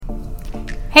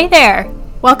Hey there!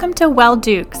 Welcome to Well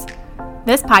Dukes.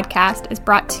 This podcast is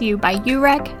brought to you by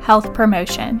UREC Health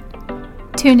Promotion.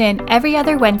 Tune in every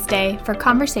other Wednesday for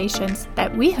conversations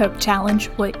that we hope challenge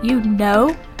what you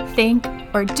know, think,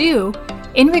 or do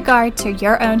in regard to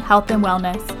your own health and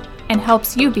wellness and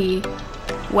helps you be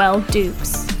Well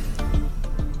Dukes.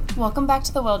 Welcome back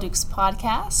to the Well Dukes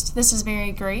podcast. This is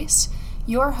Mary Grace,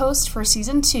 your host for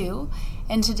Season 2,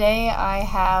 and today I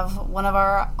have one of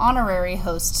our honorary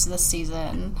hosts this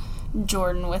season,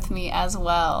 Jordan, with me as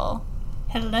well.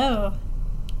 Hello.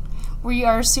 We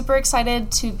are super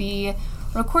excited to be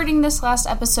recording this last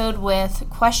episode with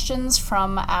questions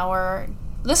from our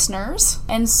listeners,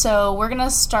 and so we're going to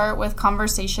start with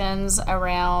conversations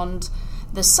around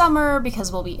the summer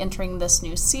because we'll be entering this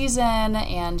new season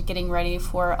and getting ready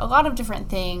for a lot of different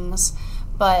things,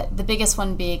 but the biggest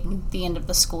one being the end of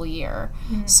the school year.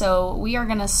 Mm-hmm. So we are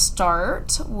going to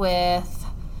start with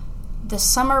the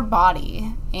summer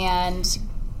body and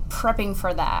prepping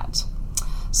for that.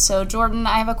 So Jordan,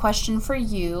 I have a question for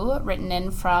you written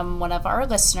in from one of our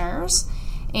listeners,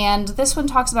 and this one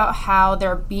talks about how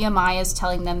their BMI is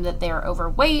telling them that they're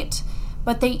overweight,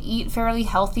 but they eat fairly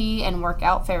healthy and work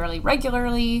out fairly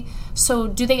regularly. So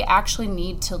do they actually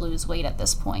need to lose weight at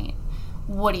this point?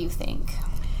 What do you think?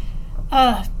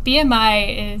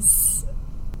 BMI is...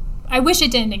 I wish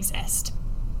it didn't exist.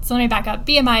 So let me back up.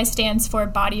 BMI stands for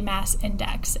Body Mass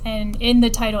Index. And in the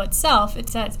title itself, it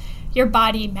says your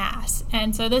body mass.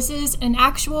 And so this is an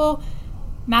actual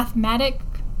mathematic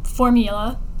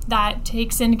formula that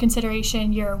takes into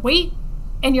consideration your weight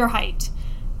and your height.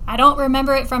 I don't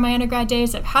remember it from my undergrad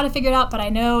days of how to figure it out, but I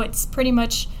know it's pretty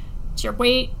much it's your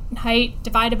weight and height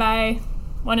divided by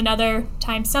one another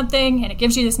times something, and it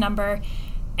gives you this number.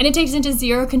 And it takes into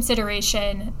zero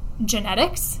consideration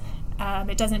genetics.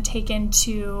 It doesn't take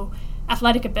into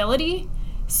athletic ability.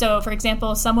 So, for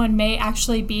example, someone may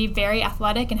actually be very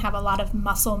athletic and have a lot of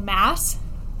muscle mass,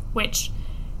 which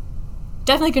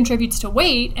definitely contributes to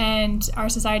weight, and our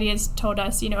society has told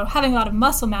us, having a lot of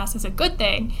muscle mass is a good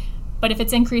thing. But if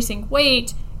it's increasing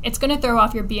weight, it's going to throw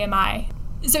off your BMI.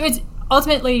 So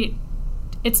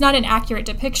it's not an accurate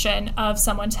depiction of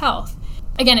someone's health.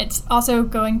 Again, it's also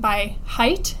going by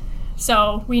height.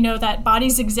 So we know that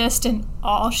bodies exist in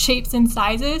all shapes and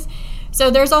sizes. So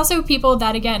there's also people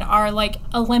that, again, are like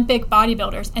Olympic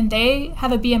bodybuilders, and they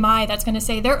have a BMI that's going to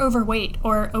say they're overweight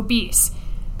or obese.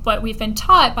 But we've been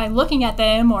taught by looking at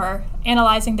them or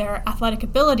analyzing their athletic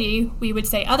ability, we would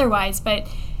say otherwise. But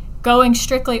going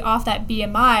strictly off that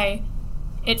BMI,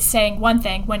 it's saying one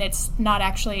thing when it's not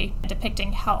actually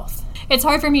depicting health. It's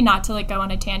hard for me not to go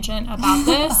on a tangent about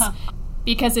this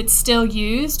because it's still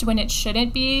used when it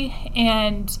shouldn't be.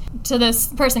 And to this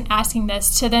person asking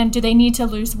this, to them, do they need to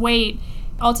lose weight?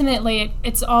 Ultimately,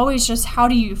 it's always just, how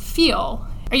do you feel?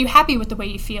 Are you happy with the way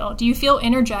you feel? Do you feel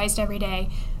energized every day?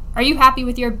 Are you happy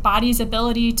with your body's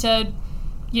ability to,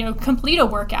 complete a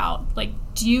workout?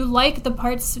 Do you like the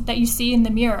parts that you see in the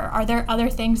mirror? Are there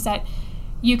other things that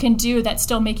you can do that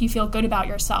still make you feel good about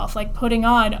yourself? Like putting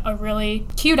on a really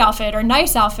cute outfit or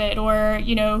nice outfit, or,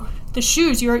 the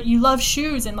shoes. You love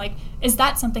shoes, and is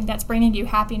that something that's bringing you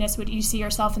happiness when you see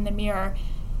yourself in the mirror?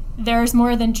 There's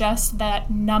more than just that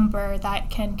number that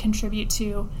can contribute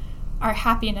to our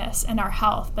happiness and our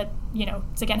health. But,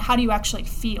 it's again, how do you actually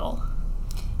feel?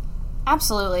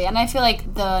 Absolutely, and I feel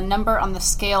like the number on the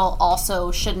scale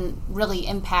also shouldn't really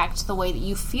impact the way that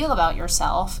you feel about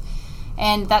yourself,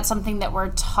 and that's something that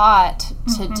we're taught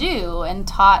to do and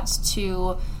taught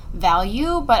to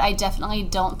value, but I definitely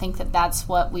don't think that that's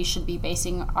what we should be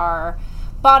basing our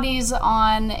bodies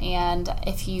on. And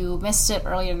if you missed it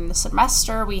earlier in the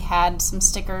semester, we had some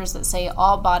stickers that say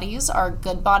all bodies are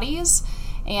good bodies.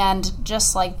 And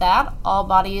just like that, all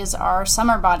bodies are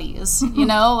summer bodies.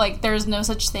 There's no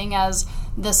such thing as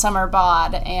the summer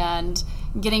bod and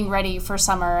getting ready for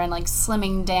summer and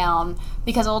slimming down,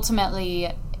 because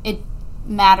ultimately it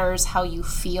matters how you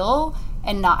feel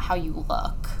and not how you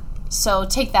look. So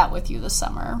take that with you this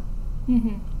summer.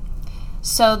 Mm-hmm.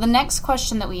 So the next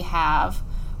question that we have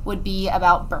would be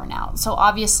about burnout. So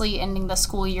obviously ending the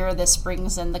school year, this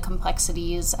brings in the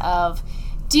complexities of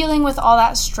dealing with all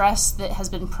that stress that has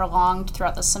been prolonged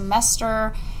throughout the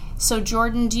semester. So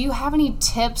Jordan, do you have any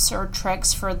tips or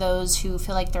tricks for those who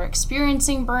feel like they're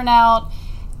experiencing burnout,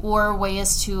 or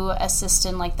ways to assist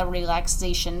in the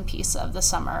relaxation piece of the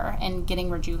summer and getting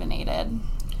rejuvenated?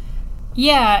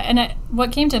 Yeah, and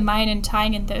what came to mind in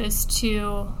tying in those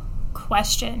two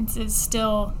questions is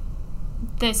still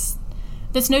this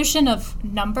notion of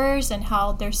numbers and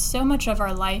how there's so much of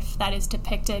our life that is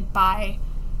depicted by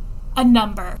a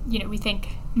number. We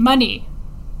think money,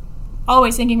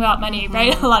 always thinking about money,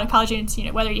 right? A lot of college students,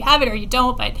 whether you have it or you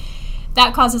don't, but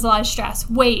that causes a lot of stress.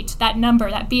 Weight, that number,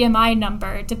 that BMI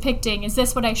number, depicting, is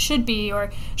this what I should be,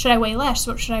 or should I weigh less,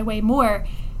 or should I weigh more?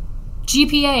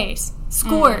 GPAs,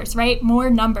 scores, right? More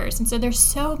numbers. And so there's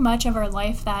so much of our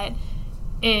life that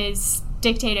is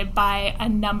dictated by a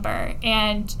number.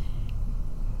 And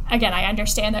again, I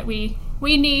understand that we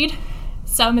need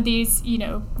some of these,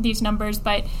 these numbers,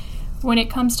 but when it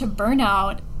comes to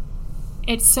burnout,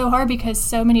 it's so hard because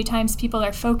so many times people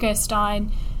are focused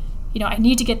on, I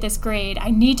need to get this grade,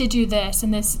 I need to do this,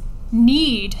 and this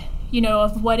need,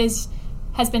 of what has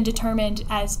been determined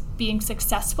as being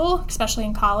successful, especially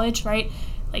in college, right?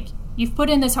 Like, you've put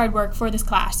in this hard work for this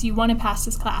class, you want to pass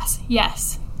this class.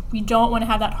 Yes, we don't want to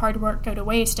have that hard work go to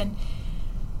waste. And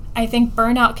I think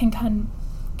burnout can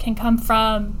come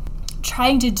from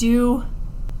trying to do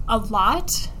a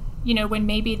lot, when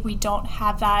maybe we don't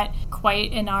have that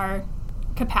quite in our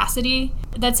capacity.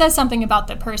 That says something about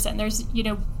the person. There's,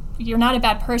 you're not a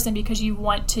bad person because you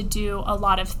want to do a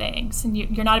lot of things, and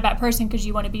you're not a bad person because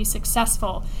you want to be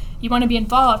successful. You want to be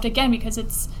involved, again, because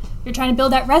you're trying to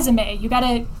build that resume. You got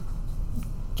to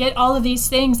get all of these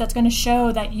things that's going to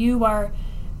show that you are,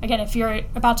 again, if you're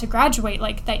about to graduate,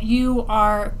 like that you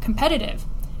are competitive.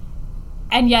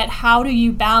 And yet, how do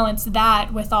you balance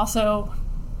that with also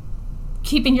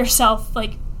keeping yourself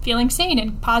like feeling sane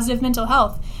and positive mental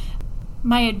health?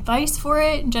 My advice for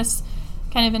it, just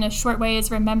kind of in a short way,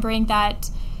 is remembering that,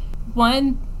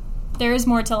 one, there is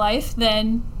more to life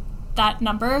than that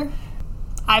number.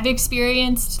 I've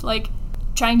experienced like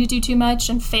trying to do too much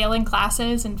and failing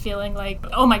classes and feeling like,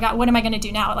 oh my God, what am I going to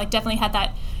do now? Like, definitely had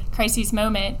that crisis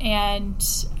moment. And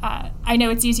I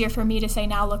know it's easier for me to say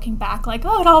now, looking back, like,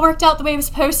 oh, it all worked out the way it was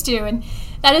supposed to. And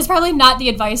that is probably not the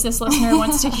advice this listener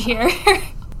wants to hear.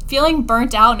 Feeling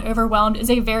burnt out and overwhelmed is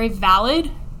a very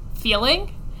valid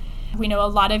feeling. We know a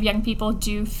lot of young people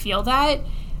do feel that.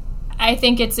 I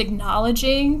think it's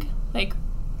acknowledging,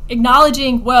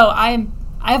 whoa, I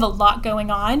have a lot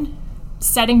going on,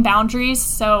 setting boundaries.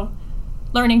 So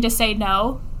learning to say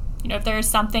no, if there is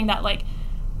something that like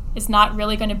is not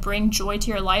really going to bring joy to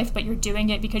your life, but you're doing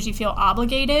it because you feel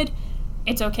obligated,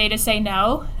 it's okay to say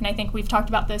no. And I think we've talked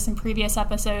about this in previous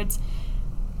episodes.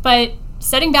 But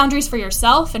setting boundaries for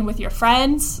yourself and with your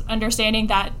friends, understanding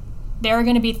that there are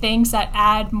going to be things that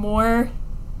add more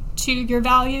to your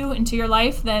value and to your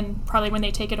life than probably when they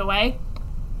take it away.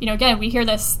 Again, we hear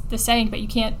the saying, but you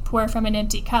can't pour from an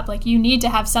empty cup. Like, you need to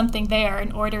have something there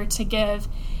in order to give.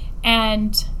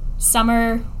 And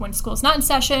summer, when school's not in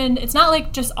session, it's not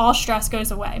like just all stress goes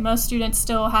away. Most students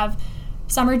still have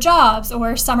summer jobs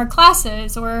or summer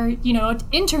classes or,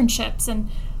 internships and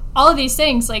all of these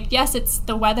things. Like, yes, it's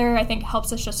the weather, I think,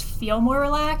 helps us just feel more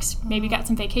relaxed. Maybe got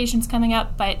some vacations coming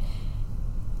up, but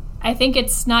I think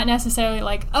it's not necessarily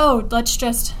like, oh, let's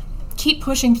just keep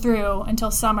pushing through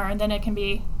until summer and then it can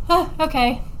be,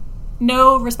 okay,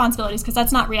 no responsibilities, because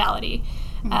that's not reality.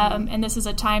 And this is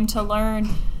a time to learn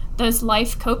those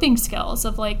life coping skills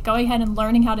of like going ahead and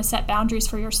learning how to set boundaries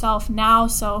for yourself now,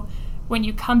 so when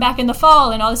you come back in the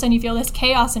fall and all of a sudden you feel this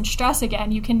chaos and stress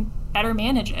again, you can better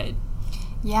manage it.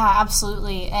 Yeah,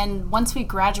 absolutely. And once we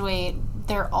graduate,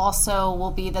 there also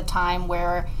will be the time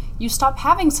where you stop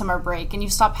having summer break and you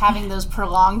stop having those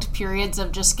prolonged periods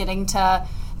of just getting to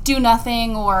do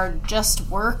nothing or just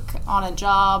work on a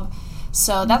job.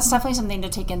 So that's definitely something to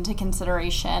take into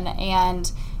consideration.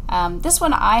 And this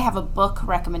one I have a book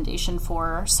recommendation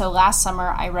for. So last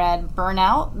summer I read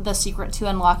Burnout: The Secret to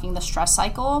Unlocking the Stress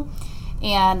Cycle.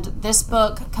 And this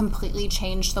book completely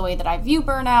changed the way that I view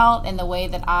burnout and the way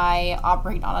that I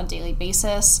operate on a daily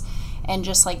basis and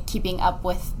just like keeping up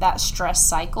with that stress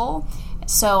cycle.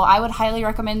 So I would highly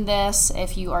recommend this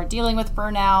if you are dealing with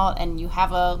burnout and you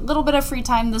have a little bit of free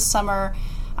time this summer.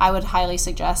 I would highly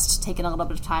suggest taking a little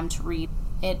bit of time to read.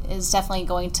 It is definitely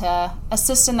going to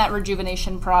assist in that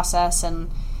rejuvenation process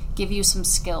and give you some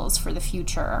skills for the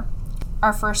future.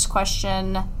 Our first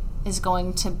question is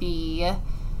going to be,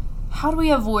 how do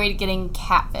we avoid getting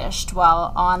catfished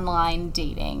while online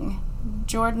dating?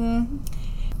 Jordan?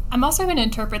 I'm also going to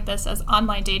interpret this as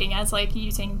online dating as like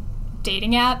using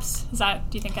dating apps.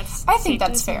 Do you think that's I think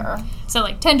that's fair. So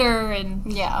like Tinder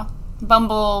and yeah,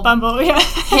 Bumble, yeah.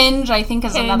 Hinge, I think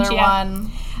is another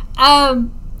one.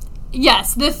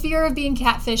 Yes, the fear of being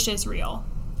catfished is real.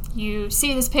 You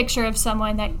see this picture of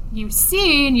someone that you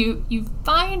see and you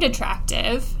find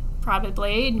attractive,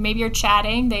 probably. Maybe you're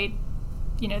chatting.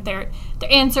 They're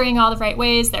answering all the right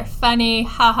ways. They're funny.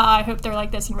 Haha, I hope they're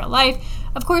like this in real life.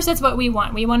 Of course, that's what we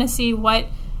want. We want to see what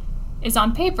is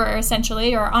on paper,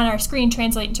 essentially, or on our screen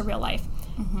translate into real life.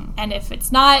 Mm-hmm. And if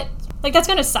it's not, like, that's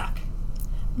going to suck.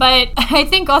 But I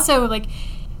think also, like,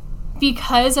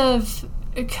 because of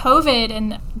COVID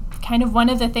and kind of one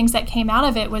of the things that came out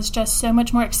of it was just so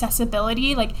much more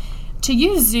accessibility. Like, to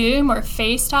use Zoom or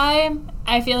FaceTime,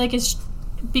 I feel like it's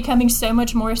becoming so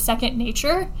much more second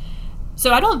nature.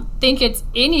 So I don't think it's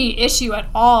any issue at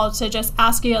all to just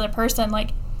ask the other person, like,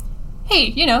 hey,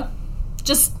 you know,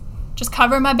 just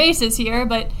cover my bases here,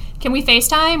 but can we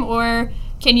FaceTime, or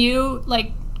can you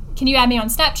add me on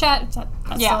Snapchat?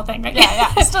 That's still a thing, right?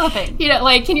 Yeah, it's still a thing. You know,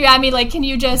 like, can you add me, like, can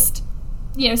you just,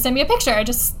 you know, send me a picture? I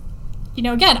just, you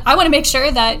know, again, I want to make sure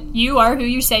that you are who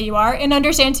you say you are, and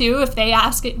understand, too, if they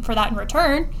ask for that in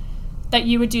return, that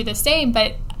you would do the same.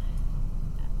 But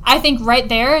I think right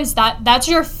there is that's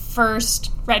your first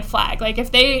red flag. Like,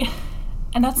 if they,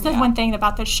 and that's the one thing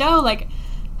about the show, like,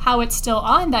 how it's still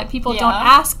on, that people don't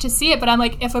ask to see it. But I'm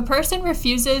like, if a person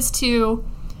refuses to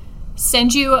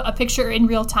send you a picture in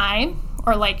real time,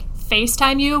 or, like,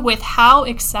 FaceTime you with how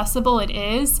accessible it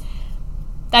is,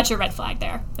 that's your red flag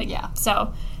there. Like,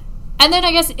 so, and then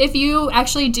I guess if you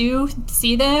actually do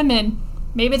see them and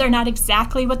maybe they're not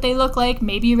exactly what they look like,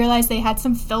 maybe you realize they had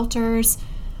some filters,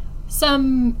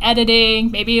 some editing,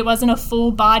 maybe it wasn't a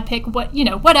full bod pic,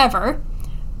 whatever.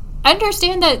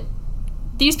 Understand that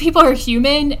these people are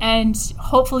human, and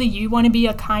hopefully you want to be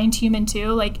a kind human too.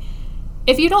 Like,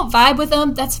 if you don't vibe with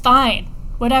them, that's fine,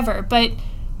 whatever. But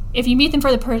if you meet them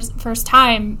for the first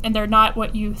time and they're not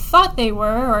what you thought they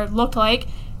were or looked like,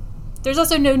 there's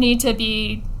also no need to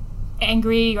be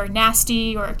angry or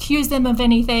nasty or accuse them of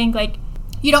anything. Like,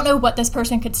 you don't know what this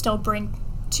person could still bring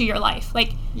to your life.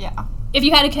 Like, if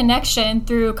you had a connection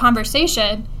through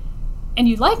conversation and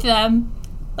you liked them,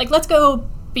 like, let's go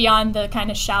beyond the kind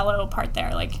of shallow part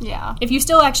there. Like, if you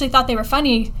still actually thought they were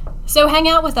funny, so hang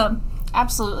out with them.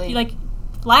 Absolutely. Like,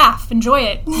 laugh, enjoy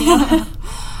it, you know?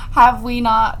 Have we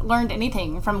not learned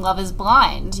anything from Love is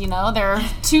Blind? You know, there are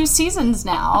 2 seasons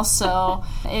now, so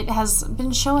it has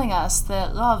been showing us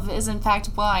that love is in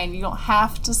fact blind. You don't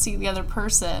have to see the other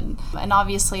person. And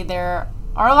obviously there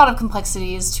are a lot of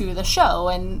complexities to the show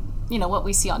and, you know, what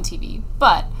we see on TV.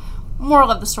 But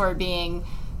moral of the story being,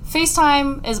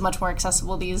 FaceTime is much more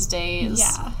accessible these days.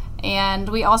 Yeah. And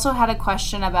we also had a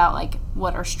question about, like,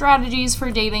 what are strategies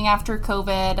for dating after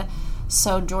COVID?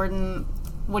 So, Jordan,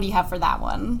 what do you have for that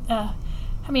one? I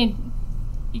mean,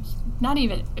 not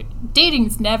even,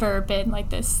 dating's never been like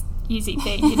this easy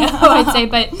thing, you know, I'd say.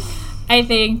 But I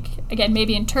think, again,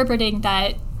 maybe interpreting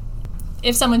that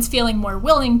if someone's feeling more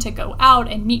willing to go out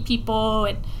and meet people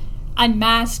and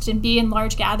unmasked and be in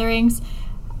large gatherings,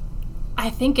 I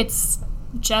think it's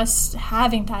just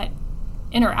having that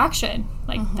interaction,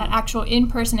 like that actual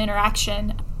in-person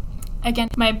interaction. Again,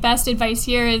 my best advice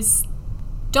here is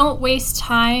don't waste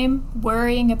time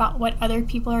worrying about what other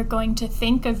people are going to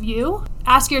think of you.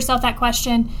 Ask yourself that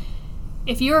question.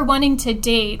 If you're wanting to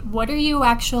date, what are you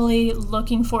actually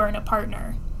looking for in a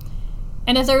partner?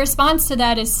 And if the response to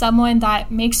that is someone that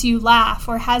makes you laugh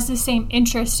or has the same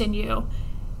interest in you,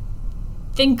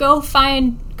 then go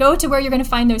to where you're going to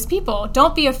find those people.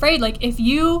 Don't be afraid. Like, if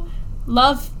you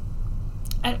love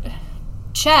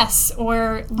chess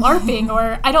or LARPing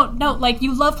or, I don't know, like,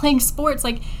 you love playing sports,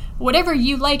 like, whatever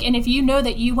you like, and if you know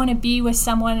that you want to be with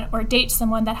someone or date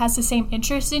someone that has the same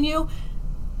interest in you,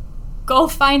 go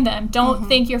find them. Don't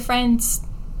think your friends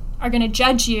are going to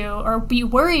judge you or be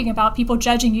worrying about people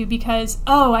judging you because,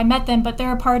 oh, I met them, but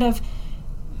they're a part of,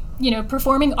 you know,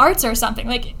 performing arts or something.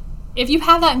 Like, if you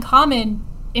have that in common,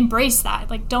 embrace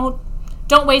that. Like, don't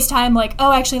waste time like,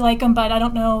 oh, I actually like them, but I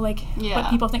don't know, like,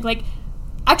 what people think. Like,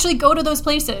 actually go to those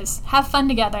places. Have fun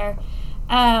together.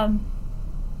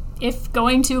 If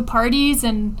going to parties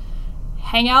and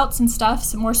hangouts and stuff,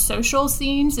 some more social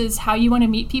scenes is how you want to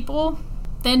meet people,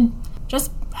 then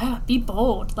just be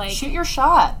bold. Like, shoot your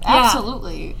shot.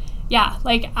 Absolutely. Yeah,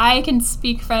 like, I can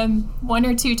speak from 1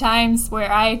 or 2 times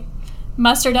where I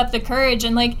mustered up the courage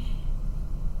and, like,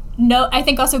 I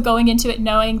think also going into it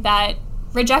knowing that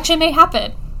rejection may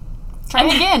happen. Try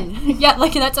again. Yeah,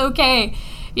 like, that's okay.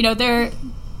 You know, the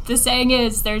saying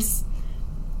is, there's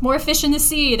more fish in the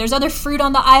sea, there's other fruit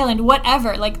on the island,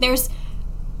 whatever. Like, there's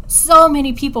so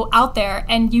many people out there,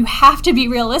 and you have to be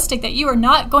realistic that you are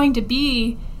not going to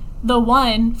be the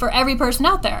one for every person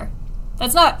out there.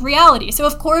 That's not reality. So,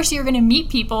 of course, you're going to meet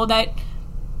people that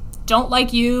don't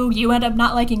like you, you end up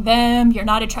not liking them, you're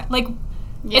not attracted. Like,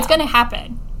 it's going to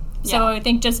happen. So I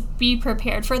think just be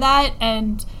prepared for that,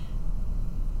 and,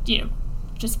 you know,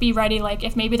 just be ready. Like,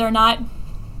 if maybe they're not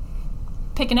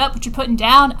picking up what you're putting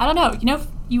down, I don't know, you know,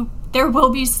 there will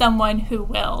be someone who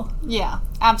will. Yeah,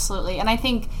 absolutely. And I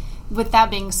think with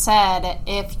that being said,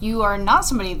 if you are not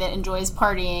somebody that enjoys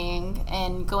partying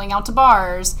and going out to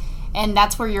bars, and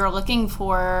that's where you're looking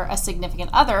for a significant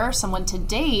other, someone to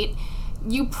date,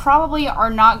 you probably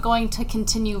are not going to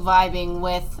continue vibing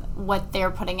with what they're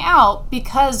putting out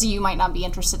because you might not be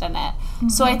interested in it. Mm-hmm.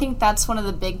 So I think that's one of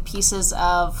the big pieces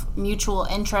of mutual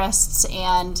interests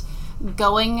and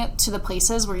going to the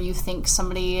places where you think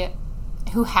somebody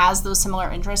who has those similar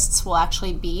interests will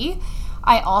actually be.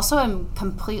 I also am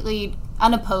completely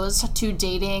unopposed to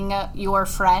dating your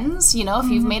friends. You know,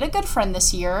 if you've made a good friend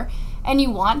this year and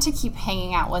you want to keep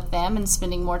hanging out with them and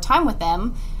spending more time with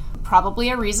them, probably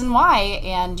a reason why,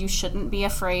 and you shouldn't be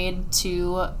afraid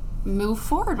to move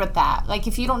forward with that. Like,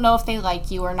 if you don't know if they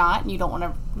like you or not and you don't want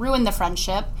to ruin the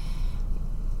friendship,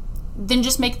 then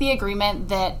just make the agreement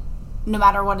that no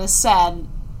matter what is said,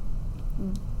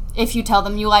 if you tell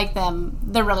them you like them,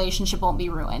 the relationship won't be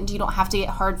ruined. You don't have to get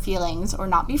hard feelings or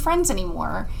not be friends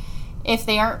anymore. If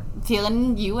they aren't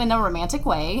feeling you in a romantic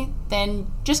way,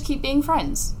 then just keep being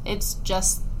friends. It's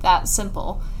just that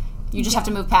simple. You just have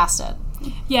to move past it.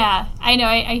 Yeah, I know.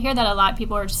 I hear that a lot.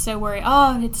 People are just so worried.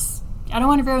 I don't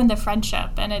want to ruin the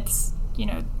friendship. And it's, you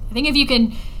know, I think if you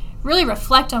can really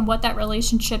reflect on what that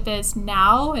relationship is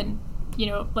now and, you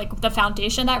know, like the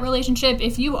foundation of that relationship,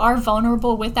 if you are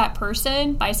vulnerable with that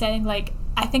person by saying, like,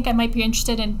 I think I might be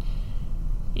interested in,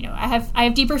 you know, I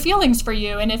have deeper feelings for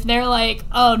you. And if they're like,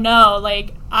 oh no,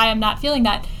 like, I am not feeling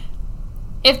that.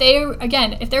 If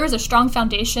there is a strong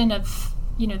foundation of,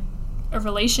 you know, a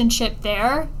relationship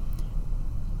there,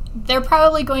 they're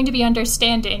probably going to be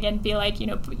understanding and be like, you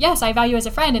know, yes, I value you as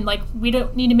a friend, and like, we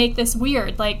don't need to make this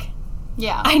weird. Like,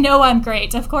 yeah, I know I'm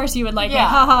great. Of course you would like me.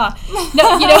 Haha.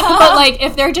 No, you know, but like,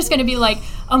 if they're just going to be like,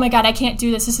 oh my God, I can't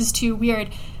do this. This is too weird.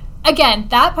 Again,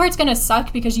 that part's going to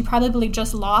suck because you probably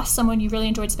just lost someone you really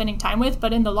enjoyed spending time with.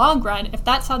 But in the long run, if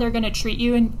that's how they're going to treat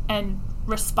you and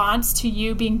response to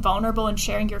you being vulnerable and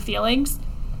sharing your feelings,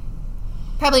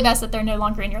 probably best that they're no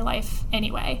longer in your life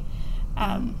anyway.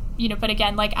 You know, but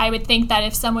again, like, I would think that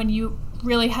if someone you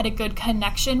really had a good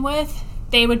connection with,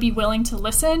 they would be willing to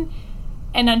listen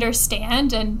and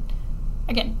understand. And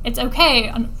again, it's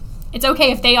okay. It's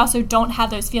okay if they also don't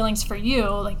have those feelings for you.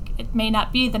 Like, it may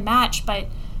not be the match, but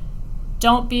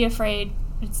don't be afraid.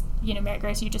 It's, you know, Mary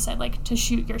Grace, you just said, like, to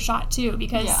shoot your shot too,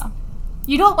 because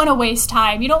you don't want to waste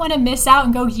time. You don't want to miss out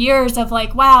and go years of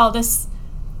like, wow, this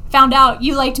found out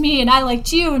you liked me and I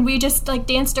liked you and we just like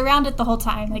danced around it the whole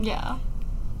time. Like,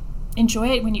 enjoy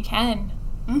it when you can.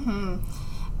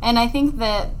 And I think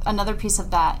that another piece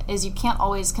of that is you can't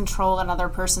always control another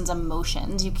person's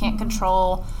emotions. You can't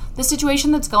control the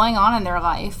situation that's going on in their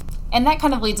life. And that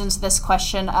kind of leads into this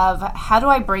question of, how do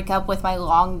I break up with my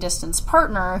long-distance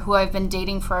partner who I've been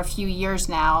dating for a few years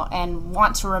now and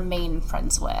want to remain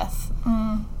friends with?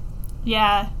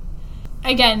 Yeah.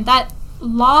 Again, that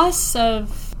loss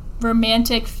of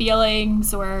romantic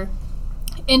feelings or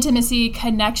intimacy,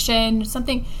 connection,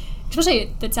 something,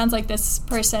 especially that sounds like this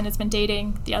person has been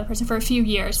dating the other person for a few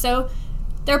years. So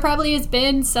there probably has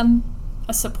been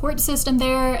a support system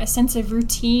there, a sense of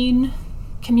routine,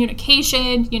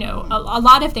 communication, you know, a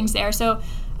lot of things there. So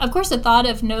of course the thought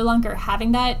of no longer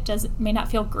having that may not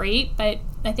feel great, but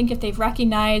I think if they've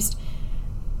recognized,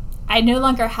 I no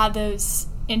longer have those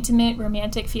intimate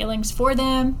romantic feelings for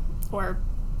them, or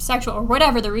sexual, or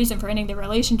whatever the reason for ending the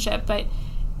relationship. But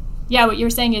yeah, what you're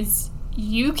saying is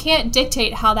you can't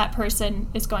dictate how that person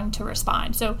is going to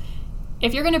respond. So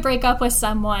if you're going to break up with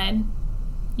someone,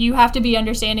 you have to be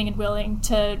understanding and willing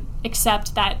to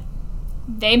accept that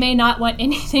they may not want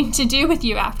anything to do with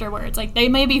you afterwards. Like, they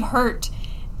may be hurt,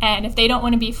 and if they don't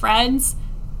want to be friends,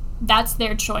 that's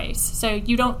their choice. So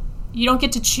you don't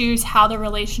get to choose how the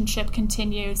relationship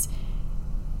continues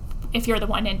if you're the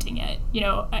one ending it. You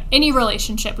know, any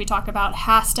relationship we talk about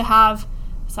has to have,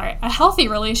 a healthy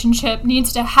relationship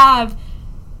needs to have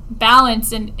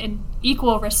balance and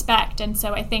equal respect. And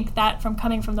so I think that from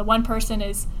coming from the one person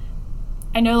is,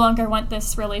 I no longer want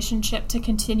this relationship to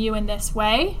continue in this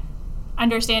way,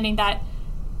 understanding that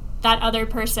that other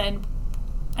person,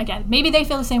 again, maybe they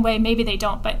feel the same way, maybe they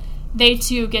don't, but they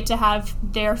too get to have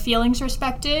their feelings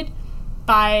respected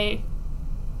by,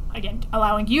 again,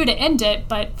 allowing you to end it,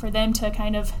 but for them to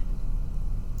kind of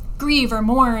grieve or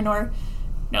mourn or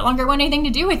no longer want anything to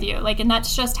do with you. Like, and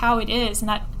that's just how it is, and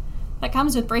that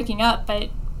comes with breaking up. But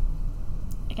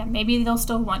again, maybe they'll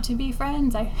still want to be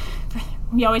friends.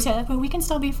 We always say that, but we can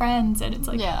still be friends, and it's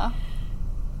like, yeah,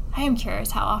 I am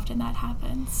curious how often that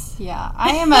happens. Yeah,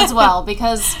 I am as well,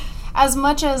 because as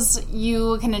much as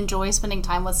you can enjoy spending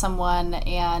time with someone,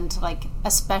 and like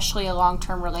especially a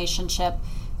long-term relationship,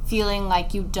 feeling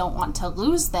like you don't want to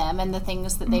lose them and the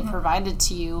things that they provided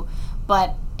to you,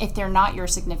 but if they're not your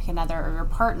significant other or your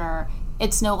partner,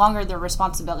 it's no longer their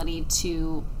responsibility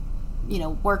to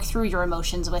work through your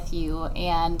emotions with you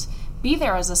and be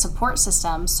there as a support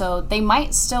system. So they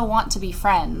might still want to be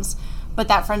friends, but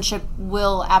that friendship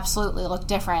will absolutely look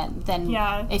different than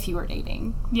if you were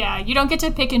dating. Yeah, you don't get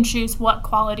to pick and choose what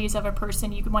qualities of a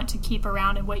person you want to keep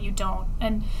around and what you don't.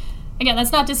 And again,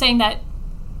 that's not to saying that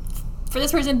for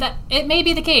this person that it may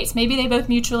be the case. Maybe they both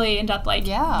mutually end up like,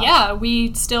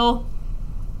 we still,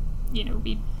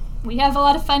 we have a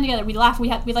lot of fun together. We laugh. We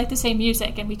like the same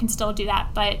music, and we can still do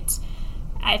that. But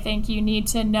I think you need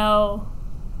to know,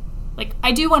 like,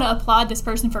 I do want to applaud this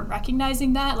person for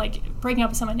recognizing that. Like, breaking up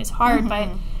with someone is hard, but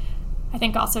I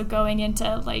think also going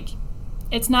into, like,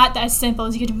 it's not as simple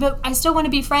as you get to, I still want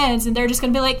to be friends, and they're just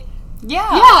going to be like,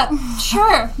 yeah,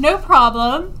 sure, no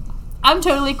problem. I'm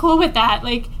totally cool with that.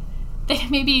 Like, they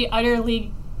may be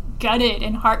utterly gutted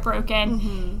and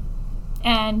heartbroken,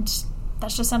 and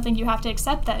that's just something you have to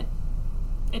accept, that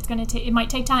it might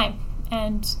take time.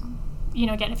 And,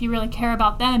 again, if you really care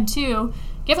about them too,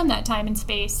 give them that time and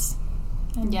space.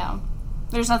 And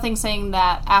there's nothing saying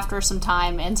that after some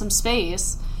time and some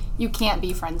space, you can't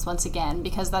be friends once again,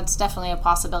 because that's definitely a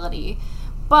possibility.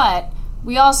 But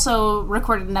we also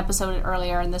recorded an episode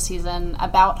earlier in the season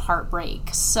about heartbreak,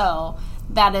 so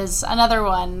that is another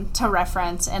one to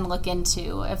reference and look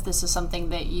into if this is something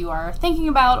that you are thinking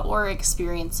about or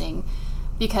experiencing,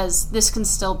 because this can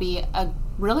still be a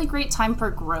really great time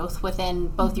for growth within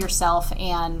both yourself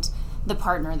and the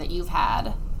partner that you've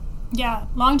had. Yeah,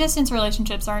 long-distance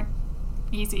relationships aren't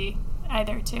easy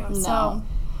either, too. No. So,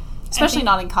 especially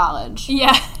not in college.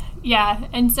 Yeah.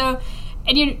 And so,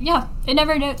 it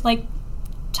never knows, like,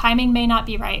 timing may not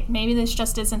be right. Maybe this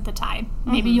just isn't the time.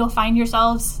 Maybe you'll find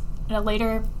yourselves at a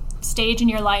later stage in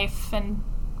your life, and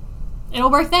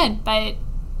it'll work then. But,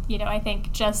 I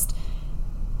think just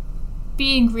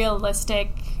being realistic,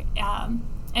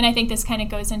 and I think this kind of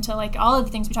goes into, like, all of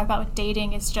the things we talk about with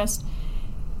dating, is just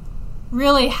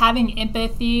really having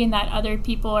empathy, and that other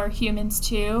people are humans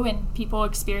too, and people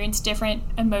experience different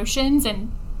emotions,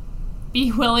 and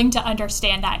be willing to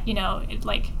understand that.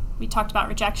 Like we talked about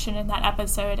rejection in that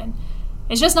episode, and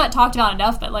it's just not talked about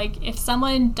enough, but, like, if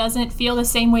someone doesn't feel the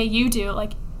same way you do,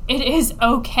 like, it is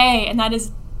okay, and that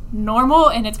is normal,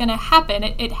 and it's going to happen.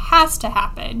 It has to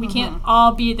happen. We can't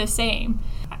all be the same.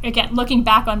 Again, looking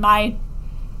back on my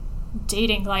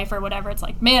dating life or whatever, it's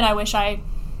like, man, I wish I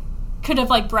could have,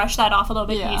 like, brushed that off a little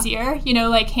bit easier,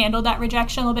 like, handled that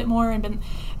rejection a little bit more,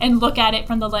 and look at it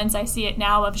from the lens I see it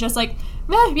now, of just like,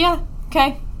 wasn't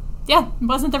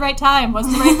the right time,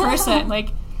 wasn't the right person. Like,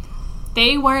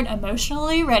 they weren't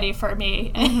emotionally ready for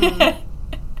me.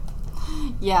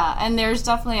 Yeah, and there's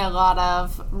definitely a lot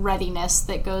of readiness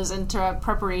that goes into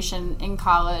preparation in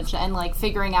college, and, like,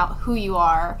 figuring out who you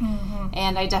are.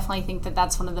 And I definitely think that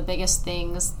that's one of the biggest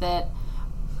things, that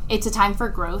it's a time for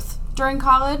growth during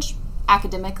college,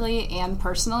 academically and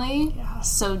personally.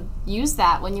 So use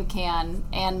that when you can,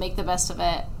 and make the best of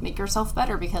it. Make yourself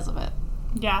better because of it.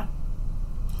 Yeah.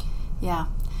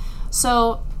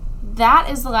 So that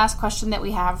is the last question that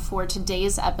we have for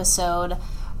today's episode.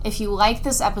 If you like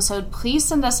this episode, please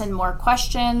send us in more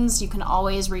questions. You can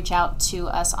always reach out to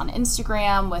us on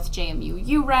Instagram with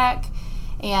JMUUREC,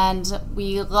 and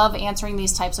we love answering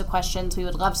these types of questions. We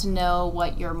would love to know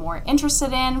what you're more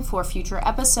interested in for future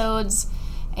episodes.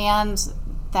 And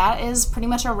that is pretty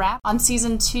much a wrap on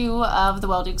Season 2 of the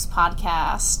Well Dukes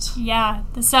podcast. Yeah,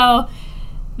 so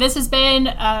this has been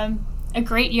a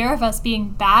great year of us being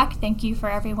back. Thank you for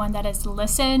everyone that has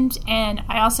listened. And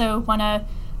I also want to,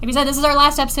 like we said, this is our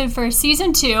last episode for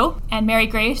Season 2. And Mary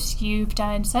Grace, you've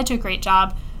done such a great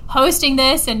job hosting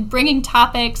this and bringing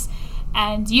topics.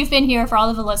 And you've been here for all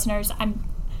of the listeners.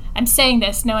 I'm saying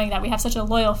this knowing that we have such a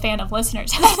loyal fan of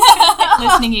listeners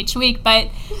listening each week. But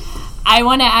I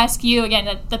want to ask you,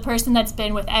 again, the person that's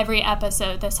been with every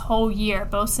episode this whole year,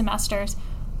 both semesters,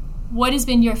 what has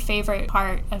been your favorite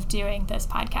part of doing this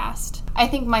podcast? I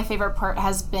think my favorite part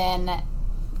has been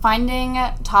finding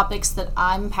topics that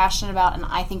I'm passionate about and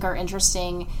I think are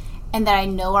interesting, and that I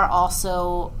know are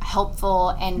also helpful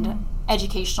and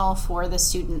educational for the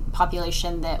student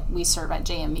population that we serve at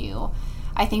JMU.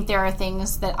 I think there are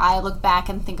things that I look back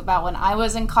and think about when I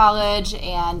was in college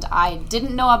and I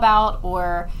didn't know about,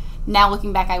 or now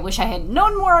looking back I wish I had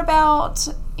known more about,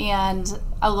 and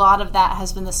a lot of that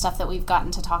has been the stuff that we've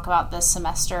gotten to talk about this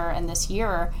semester and this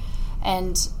year.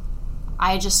 And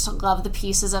I just love the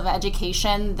pieces of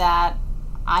education that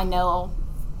I know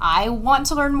I want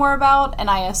to learn more about, and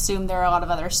I assume there are a lot of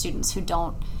other students who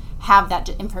don't have that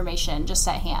information just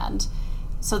at hand.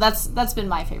 So that's been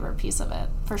my favorite piece of it,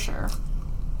 for sure.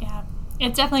 Yeah,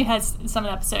 it definitely has some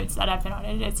of the episodes that I've been on.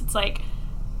 It's like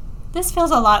this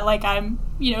feels a lot like I'm,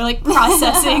 like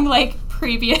processing like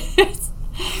previous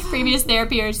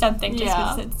therapy or something, just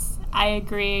because I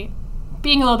agree,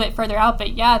 being a little bit further out, but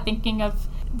thinking of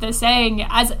the saying,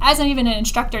 as I'm even an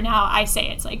instructor now, I say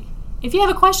it's like, if you have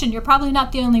a question, you're probably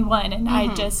not the only one, and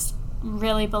I just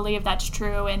really believe that's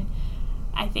true. And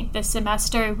I think this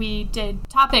semester we did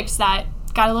topics that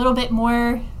got a little bit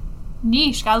more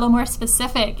niche, got a little more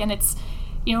specific, and it's,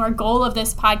 our goal of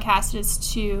this podcast is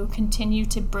to continue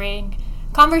to bring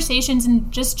conversations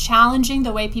and just challenging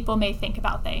the way people may think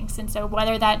about things. And so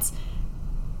whether that's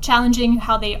challenging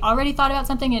how they already thought about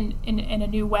something in a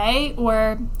new way,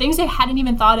 or things they hadn't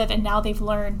even thought of and now they've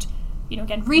learned,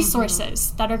 again,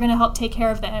 resources that are going to help take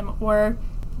care of them, or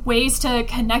ways to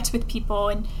connect with people.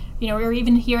 And, we're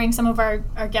even hearing some of our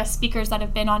guest speakers that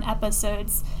have been on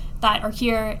episodes that are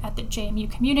here at the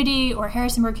JMU community or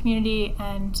Harrisonburg community.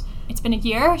 And it's been a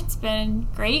year. It's been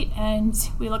great. And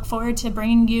we look forward to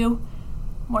bringing you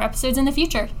more episodes in the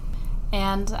future.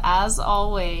 And as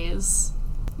always,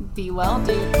 be well,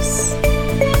 Dukes.